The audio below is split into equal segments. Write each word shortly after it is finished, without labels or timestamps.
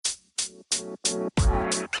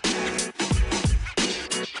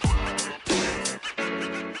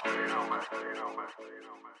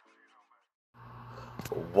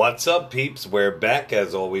What's up, peeps? We're back.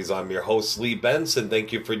 As always, I'm your host, Lee Benson.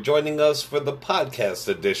 Thank you for joining us for the podcast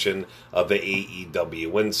edition of the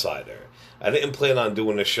AEW Insider. I didn't plan on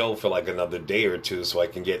doing a show for like another day or two so I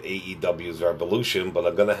can get AEW's Revolution, but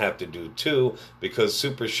I'm going to have to do two because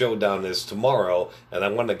Super Showdown is tomorrow, and I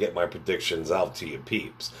want to get my predictions out to you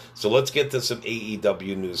peeps. So let's get to some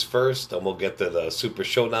AEW news first, and we'll get to the Super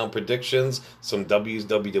Showdown predictions, some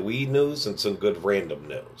WWE news, and some good random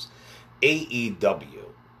news. AEW.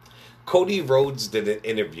 Cody Rhodes did an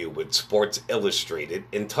interview with Sports Illustrated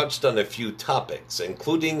and touched on a few topics,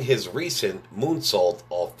 including his recent moonsault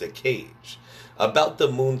off the cage. About the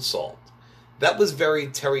moonsault. That was very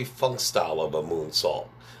Terry Funk style of a moonsault.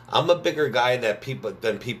 I'm a bigger guy than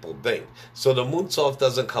people think, so the moonsault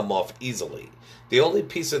doesn't come off easily. The only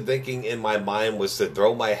piece of thinking in my mind was to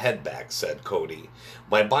throw my head back, said Cody.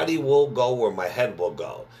 My body will go where my head will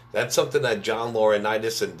go. That's something that John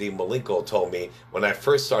Laurinaitis and Dean Malenko told me when I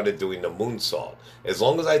first started doing the moonsault. As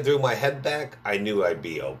long as I threw my head back, I knew I'd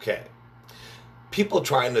be okay. People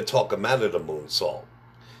trying to talk him out of the moonsault.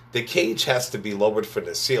 The cage has to be lowered from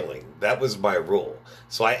the ceiling. That was my rule.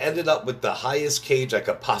 So I ended up with the highest cage I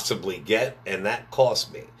could possibly get, and that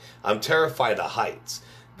cost me. I'm terrified of heights.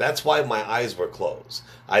 That's why my eyes were closed.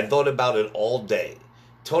 I thought about it all day.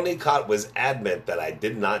 Tony Khan was adamant that I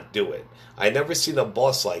did not do it. I never seen a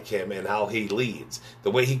boss like him and how he leads, the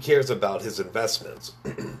way he cares about his investments.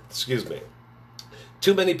 Excuse me.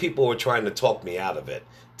 Too many people were trying to talk me out of it.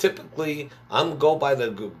 Typically, I'm go by the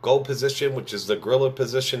go position, which is the gorilla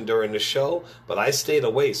position during the show, but I stayed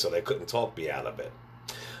away so they couldn't talk me out of it.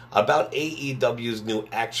 About AEW's new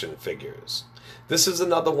action figures. This is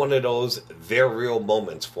another one of those they're real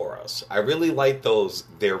moments for us. I really like those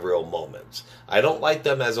they're real moments. I don't like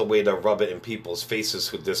them as a way to rub it in people's faces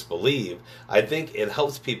who disbelieve. I think it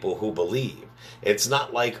helps people who believe. It's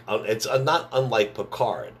not unlike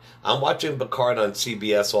Picard. I'm watching Picard on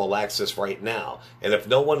CBS All Access right now, and if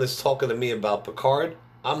no one is talking to me about Picard,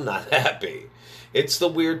 I'm not happy. It's the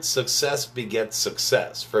weird success begets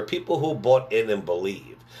success for people who bought in and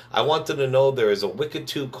believe. I wanted to know there is a Wicked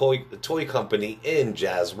 2 toy company in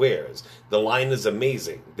Jazz Wares. The line is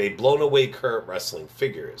amazing. They've blown away current wrestling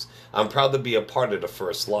figures. I'm proud to be a part of the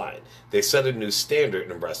first line. They set a new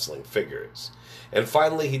standard in wrestling figures. And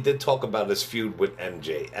finally, he did talk about his feud with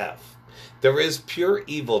MJF. There is pure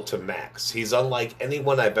evil to Max. He's unlike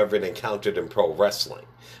anyone I've ever encountered in pro wrestling.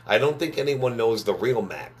 I don't think anyone knows the real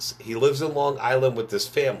Max. He lives in Long Island with his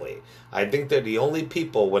family. I think they're the only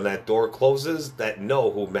people when that door closes that know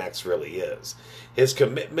who Max really is. His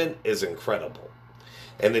commitment is incredible.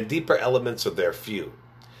 And the deeper elements of their feud.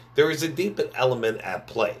 There is a deeper element at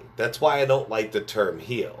play. That's why I don't like the term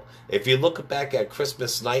heel. If you look back at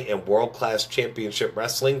Christmas Night and World Class Championship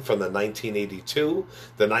Wrestling from the 1982,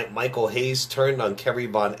 the night Michael Hayes turned on Kerry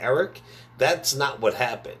Von Erich, that's not what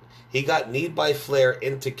happened. He got kneed by Flair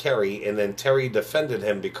into Kerry, and then Terry defended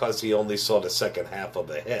him because he only saw the second half of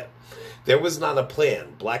the hit. There was not a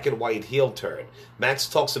plan, black and white heel turn. Max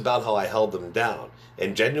talks about how I held him down,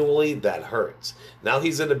 and genuinely that hurts. Now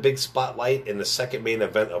he's in a big spotlight in the second main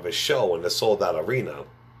event of his show in the sold-out arena,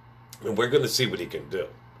 and we're going to see what he can do.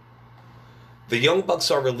 The Young Bucks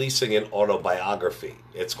are releasing an autobiography.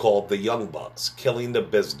 It's called The Young Bucks, Killing the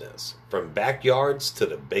Business, From Backyards to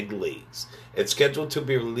the Big Leagues. It's scheduled to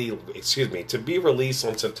be released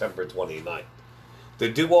on September 29th. The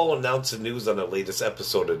duo announced the news on the latest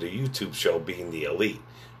episode of the YouTube show Being the Elite.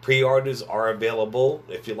 Pre-orders are available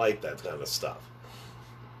if you like that kind of stuff.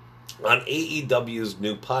 On AEW's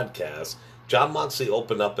new podcast, Jon Moxley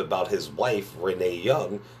opened up about his wife, Renee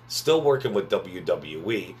Young, still working with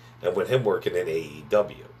WWE, and with him working in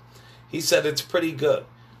AEW. He said, "It's pretty good.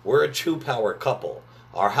 We're a true power couple.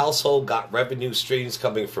 Our household got revenue streams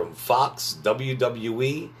coming from Fox,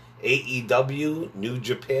 WWE, AEW, New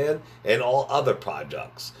Japan, and all other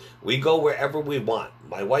projects. We go wherever we want.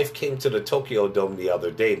 My wife came to the Tokyo Dome the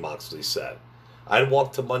other day," Moxley said. I'd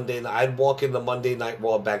walk in the Monday Night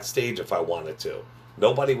Raw backstage if I wanted to.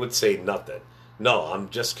 Nobody would say nothing. No, I'm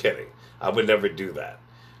just kidding. I would never do that.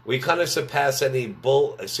 We kind of surpass any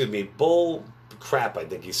bull crap, I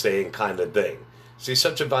think he's saying, kind of thing. She's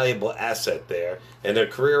such a valuable asset there, and her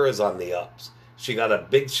career is on the ups. She's got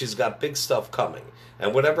big stuff coming,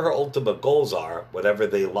 and whatever her ultimate goals are, whatever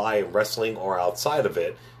they lie in wrestling or outside of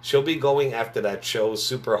it, she'll be going after that show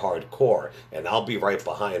super hardcore, and I'll be right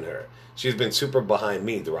behind her. She's been super behind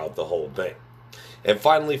me throughout the whole thing. And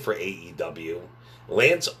finally for AEW,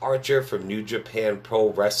 Lance Archer from New Japan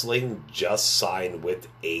Pro Wrestling just signed with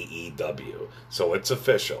AEW, so it's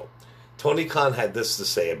official. Tony Khan had this to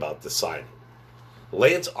say about the signing.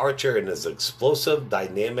 Lance Archer is explosive,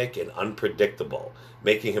 dynamic, and unpredictable,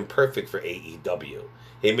 making him perfect for AEW.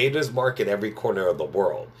 He made his mark in every corner of the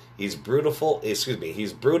world. He's brutal,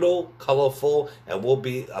 colorful, and will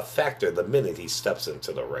be a factor the minute he steps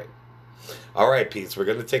into the ring. All right, Pete's, we're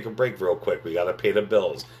going to take a break real quick. We got to pay the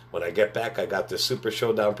bills. When I get back, I got the Super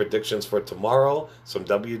Showdown predictions for tomorrow, some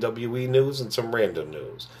WWE news, and some random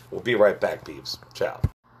news. We'll be right back, peeps. Ciao.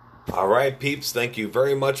 All right, peeps, thank you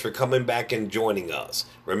very much for coming back and joining us.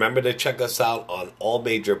 Remember to check us out on all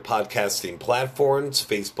major podcasting platforms,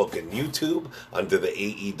 Facebook and YouTube, under the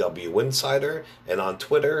AEW Insider, and on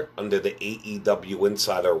Twitter under the AEW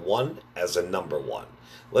Insider 1 as a number 1.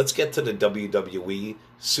 Let's get to the WWE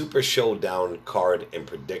Super Showdown card and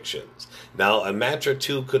predictions. Now, a match or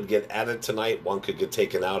two could get added tonight. One could get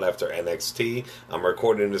taken out after NXT. I'm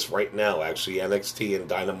recording this right now. Actually, NXT and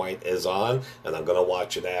Dynamite is on, and I'm going to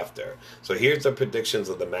watch it after. So here's the predictions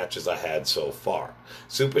of the matches I had so far.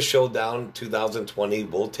 Super Showdown 2020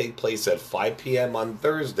 will take place at 5 p.m. on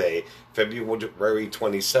Thursday, February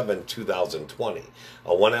 27, 2020. A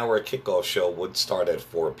 1-hour kickoff show would start at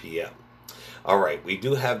 4 p.m. All right, we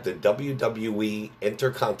do have the WWE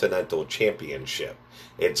Intercontinental Championship.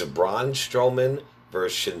 It's Braun Strowman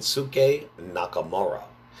versus Shinsuke Nakamura.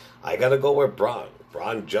 I got to go with Braun.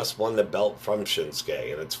 Braun just won the belt from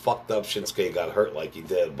Shinsuke, and it's fucked up Shinsuke got hurt like he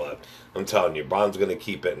did, but I'm telling you, Braun's going to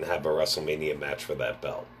keep it and have a WrestleMania match for that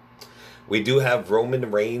belt. We do have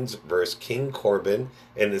Roman Reigns versus King Corbin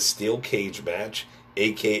in the steel cage match,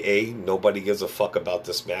 a.k.a. nobody gives a fuck about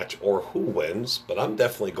this match or who wins, but I'm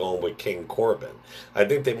definitely going with King Corbin. I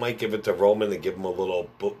think they might give it to Roman and give him a little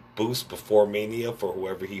boost before Mania for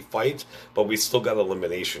whoever he fights, but we still got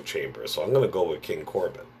Elimination Chamber, so I'm going to go with King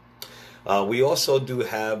Corbin. We also do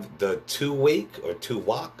have the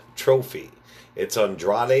Tuwak Trophy. It's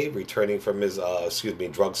Andrade returning from his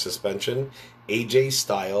drug suspension, AJ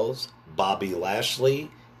Styles, Bobby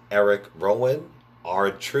Lashley, Eric Rowan,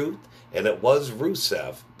 R-Truth, and it was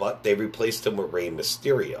Rusev, but they replaced him with Rey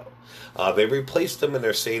Mysterio. They replaced him, and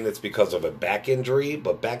they're saying it's because of a back injury,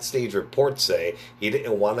 but backstage reports say he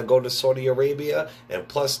didn't want to go to Saudi Arabia, and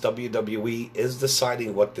plus WWE is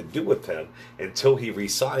deciding what to do with him until he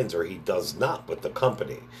resigns or he does not with the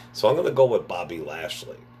company. So I'm going to go with Bobby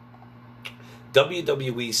Lashley.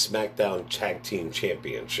 WWE SmackDown Tag Team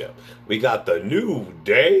Championship. We got the New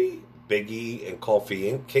Day, Big E and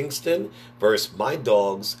Kofi Kingston versus my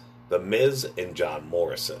dogs, The Miz and John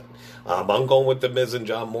Morrison. I'm going with The Miz and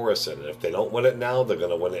John Morrison. And if they don't win it now, they're going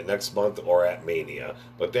to win it next month or at Mania.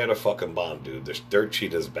 But they're the fucking bomb, dude. The Dirt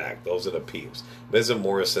Sheet is back. Those are the peeps. Miz and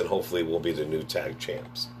Morrison hopefully will be the new tag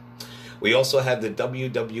champs. We also have the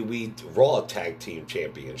WWE Raw Tag Team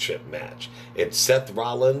Championship match. It's Seth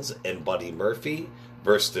Rollins and Buddy Murphy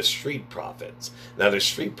versus the Street Profits. Now, the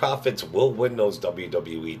Street Profits will win those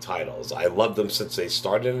WWE titles. I love them since they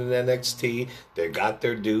started in NXT. They got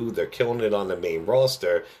their due. They're killing it on the main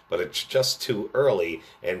roster, but it's just too early.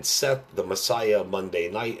 And Seth, the Messiah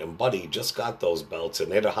Monday Night, and Buddy just got those belts,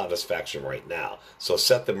 and they're the hottest faction right now. So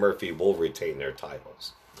Seth and Murphy will retain their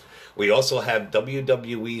titles. We also have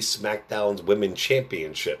WWE SmackDown's Women's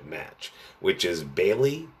Championship match, which is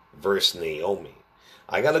Bayley versus Naomi.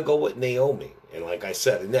 I got to go with Naomi. And like I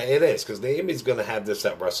said, it is, because Naomi's going to have this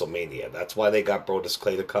at WrestleMania. That's why they got Brodus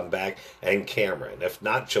Clay to come back and Cameron. If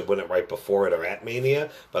not, she'll win it right before it or at Mania.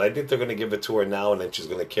 But I think they're going to give it to her now, and then she's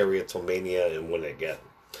going to carry it till Mania and win it again.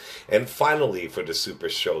 And finally, for the Super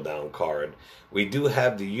Showdown card, we do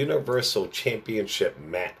have the Universal Championship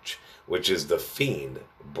match, which is The Fiend,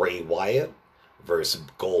 Bray Wyatt versus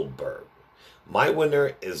Goldberg. My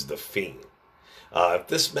winner is The Fiend. If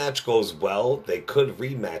this match goes well, they could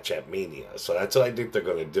rematch at Mania. So that's what I think they're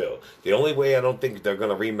going to do. The only way I don't think they're going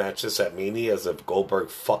to rematch this at Mania is if Goldberg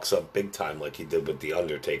fucks up big time like he did with the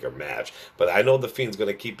Undertaker match. But I know The Fiend's going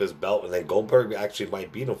to keep his belt, and then Goldberg actually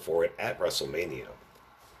might beat him for it at WrestleMania.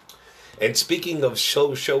 And speaking of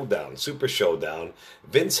Showdown, Super Showdown,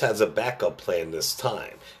 Vince has a backup plan this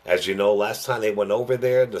time. As you know, last time they went over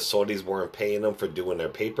there, the Saudis weren't paying them for doing their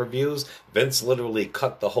pay-per-views. Vince literally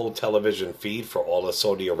cut the whole television feed for all of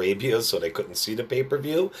Saudi Arabia so they couldn't see the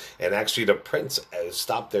pay-per-view. And actually the Prince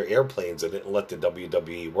stopped their airplanes and didn't let the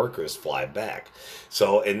WWE workers fly back.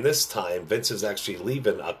 So in this time, Vince is actually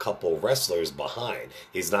leaving a couple wrestlers behind.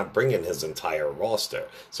 He's not bringing his entire roster.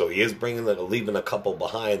 So he is leaving a couple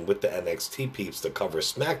behind with the NXT peeps to cover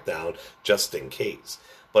SmackDown just in case.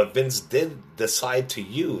 But Vince did decide to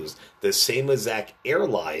use the same exact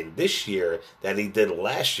airline this year that he did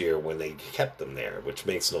last year when they kept him there, which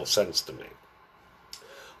makes no sense to me.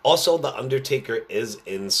 Also, The Undertaker is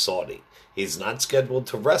in Saudi. He's not scheduled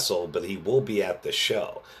to wrestle, but he will be at the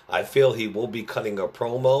show. I feel he will be cutting a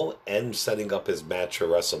promo and setting up his match for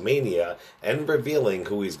WrestleMania and revealing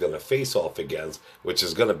who he's going to face off against, which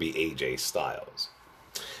is going to be AJ Styles.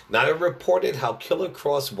 Now, it reported how Killer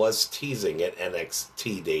Kross was teasing an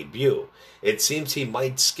NXT debut. It seems he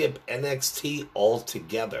might skip NXT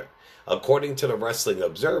altogether. According to the Wrestling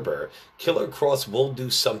Observer, Killer Kross will do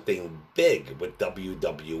something big with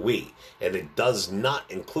WWE, and it does not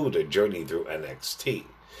include a journey through NXT.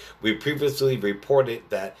 We previously reported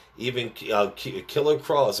that even Killer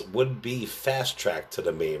Kross would be fast-tracked to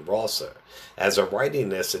the main roster. As of writing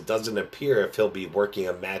this, it doesn't appear if he'll be working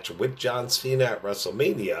a match with John Cena at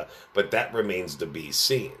WrestleMania, but that remains to be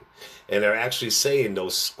seen. And they're actually saying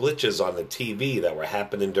those glitches on the TV that were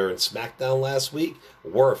happening during SmackDown last week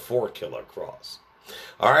were for Killer Kross.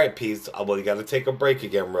 All right, Pete. Well, we got to take a break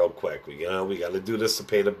again real quick. We got to do this to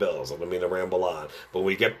pay the bills. I don't mean to ramble on. But when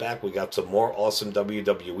we get back, we got some more awesome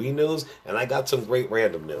WWE news, and I got some great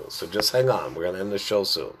random news. So just hang on. We're going to end the show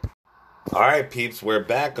soon. All right, peeps, we're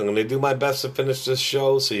back. I'm going to do my best to finish this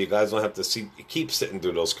show so you guys don't have to keep sitting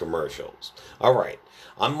through those commercials. All right.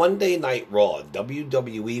 On Monday Night Raw,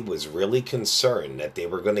 WWE was really concerned that they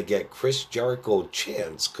were going to get Chris Jericho a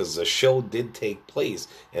chance because the show did take place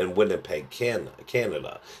in Winnipeg,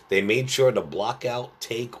 Canada. They made sure to block out,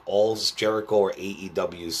 take all Jericho or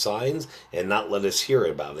AEW signs and not let us hear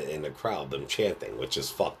about it in the crowd, them chanting, which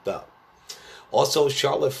is fucked up. Also,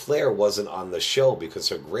 Charlotte Flair wasn't on the show because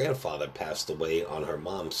her grandfather passed away on her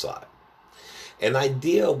mom's side. An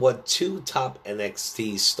idea of what two top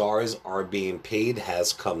NXT stars are being paid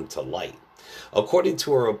has come to light. According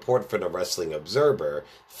to a report from the Wrestling Observer,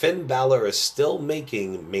 Finn Balor is still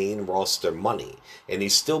making main roster money, and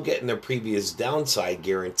he's still getting the previous downside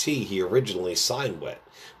guarantee he originally signed with.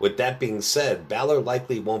 With that being said, Balor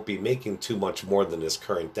likely won't be making too much more than his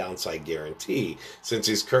current downside guarantee, since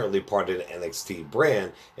he's currently part of the NXT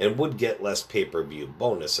brand and would get less pay-per-view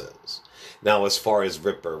bonuses. Now, as far as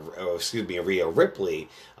Rhea Ripley,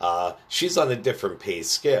 she's on a different pay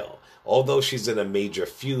scale. Although she's in a major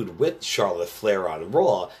feud with Charlotte Flair on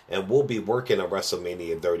Raw and will be working a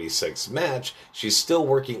WrestleMania 36 match, she's still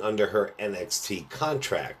working under her NXT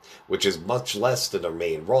contract, which is much less than her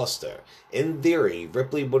main roster. In theory,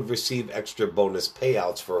 Ripley would receive extra bonus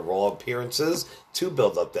payouts for Raw appearances to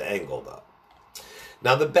build up the angle, though.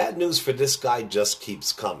 Now, the bad news for this guy just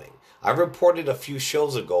keeps coming. I reported a few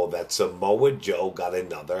shows ago that Samoa Joe got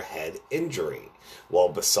another head injury. Well,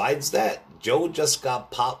 besides that, Joe just got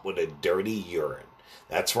popped with a dirty urine.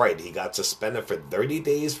 That's right, he got suspended for 30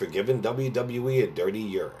 days for giving WWE a dirty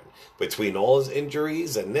urine. Between all his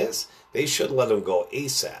injuries and this, they should let him go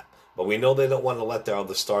ASAP. But we know they don't want to let their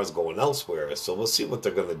other stars go elsewhere, so we'll see what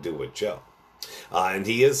they're going to do with Joe. And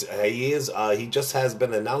he just has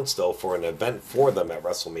been announced, though, for an event for them at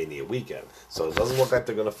WrestleMania weekend. So it doesn't look like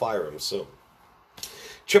they're going to fire him soon.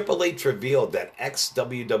 Triple H revealed that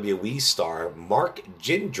ex-WWE star Mark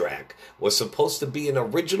Jindrak was supposed to be an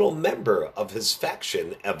original member of his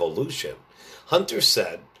faction, Evolution. Hunter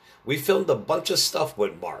said, "We filmed a bunch of stuff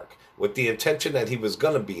with Mark, with the intention that he was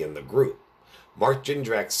going to be in the group. Mark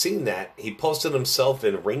Jindrak seen that, he posted himself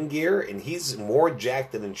in ring gear, and he's more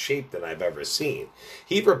jacked and in shape than I've ever seen.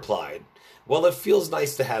 He replied, well, it feels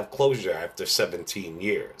nice to have closure after 17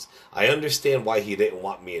 years. I understand why he didn't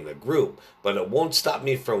want me in the group, but it won't stop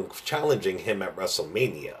me from challenging him at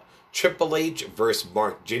WrestleMania. Triple H versus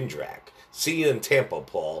Mark Jindrak. See you in Tampa,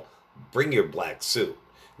 Paul. Bring your black suit."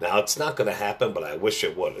 Now, it's not going to happen, but I wish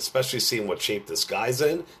it would, especially seeing what shape this guy's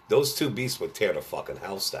in. Those two beasts would tear the fucking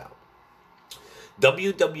house down.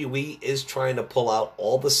 WWE is trying to pull out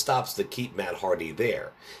all the stops to keep Matt Hardy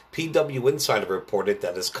there. PW Insider reported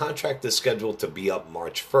that his contract is scheduled to be up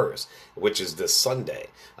March 1st, which is this Sunday.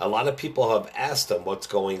 A lot of people have asked him what's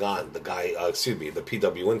going on, the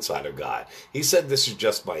PW Insider guy. He said, "This is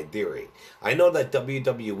just my theory. I know that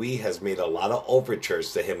WWE has made a lot of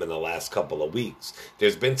overtures to him in the last couple of weeks.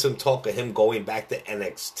 There's been some talk of him going back to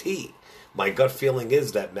NXT. My gut feeling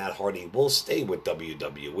is that Matt Hardy will stay with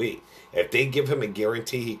WWE. If they give him a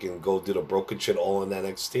guarantee he can go do the broken shit all in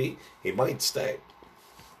NXT, he might stay."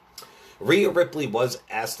 Rhea Ripley was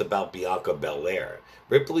asked about Bianca Belair.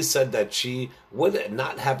 Ripley said that she would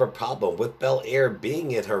not have a problem with Belair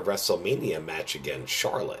being in her WrestleMania match against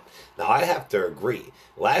Charlotte. Now, I have to agree.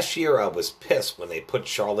 Last year, I was pissed when they put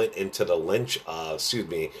Charlotte into the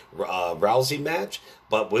Rousey match.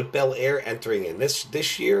 But with Belair entering in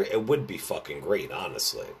this year, it would be fucking great,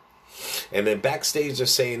 honestly. And then backstage they're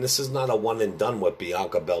saying this is not a one and done with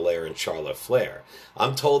Bianca Belair and Charlotte Flair.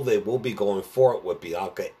 I'm told they will be going forward with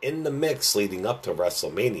Bianca in the mix leading up to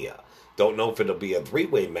WrestleMania. Don't know if it'll be a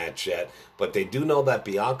three-way match yet, but they do know that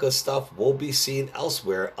Bianca's stuff will be seen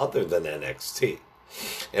elsewhere other than NXT.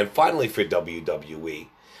 And finally for WWE,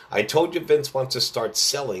 I told you Vince wants to start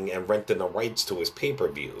selling and renting the rights to his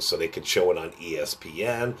pay-per-views so they could show it on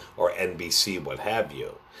ESPN or NBC, what have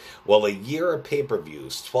you. Well, a year of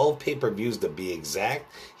pay-per-views, 12 pay-per-views to be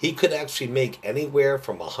exact, he could actually make anywhere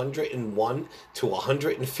from 101 to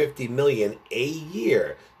 150 million a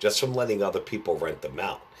year just from letting other people rent them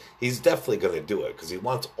out. He's definitely going to do it because he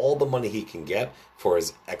wants all the money he can get for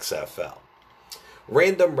his XFL.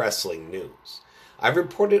 Random wrestling news. I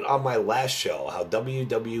reported on my last show how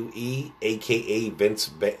WWE, aka Vince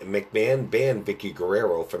McMahon, banned Vicky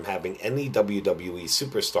Guerrero from having any WWE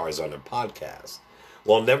superstars on her podcast.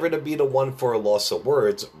 Well, never to be the one for a loss of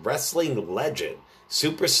words, wrestling legend,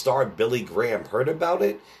 superstar Billy Graham heard about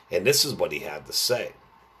it, and this is what he had to say.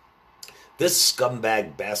 This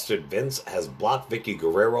scumbag bastard Vince has blocked Vicky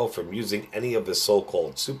Guerrero from using any of his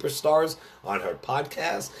so-called superstars on her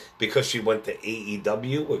podcast because she went to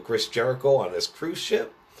AEW with Chris Jericho on his cruise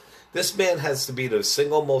ship. This man has to be the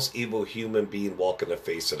single most evil human being walking the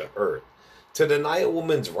face of the earth. To deny a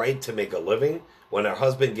woman's right to make a living when her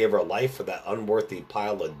husband gave her life for that unworthy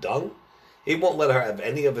pile of dung, he won't let her have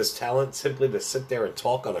any of his talent simply to sit there and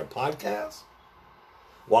talk on her podcast?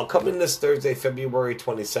 While coming this Thursday, February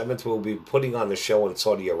 27th, we'll be putting on a show in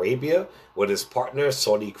Saudi Arabia with his partner,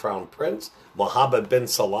 Saudi Crown Prince, Mohammed bin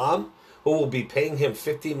Salman, who will be paying him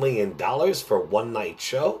 $50 million for a one-night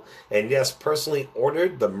show, and yes, personally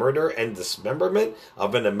ordered the murder and dismemberment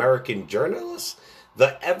of an American journalist.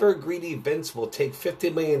 The ever-greedy Vince will take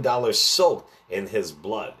 $50 million soaked in his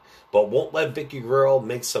blood, but won't let Vicky Guerrero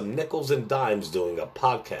make some nickels and dimes doing a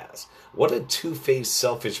podcast. What a two-faced,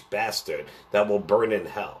 selfish bastard that will burn in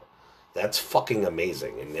hell. That's fucking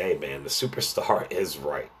amazing. And hey, man, the superstar is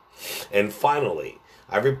right. And finally,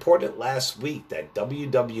 I reported last week that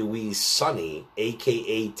WWE's Sunny,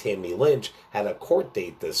 a.k.a. Tammy Lynch, had a court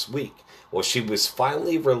date this week. Well, she was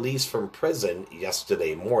finally released from prison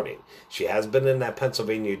yesterday morning. She has been in that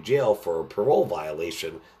Pennsylvania jail for a parole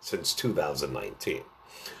violation since 2019.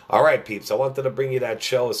 All right, peeps, I wanted to bring you that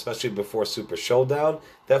show, especially before Super Showdown.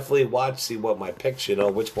 Definitely watch, see what my picks,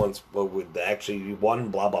 which ones would actually won,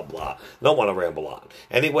 blah, blah, blah. Don't want to ramble on.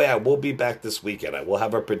 Anyway, I will be back this weekend. I will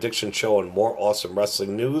have a prediction show and more awesome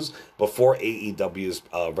wrestling news before AEW's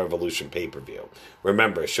Revolution pay-per-view.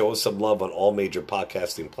 Remember, show us some love on all major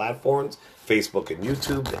podcasting platforms, Facebook and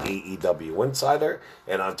YouTube, the AEW Insider,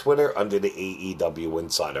 and on Twitter under the AEW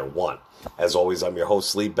Insider 1. As always, I'm your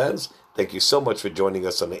host, Lee Benz. Thank you so much for joining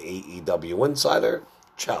us on the AEW Insider.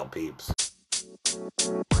 Ciao, peeps.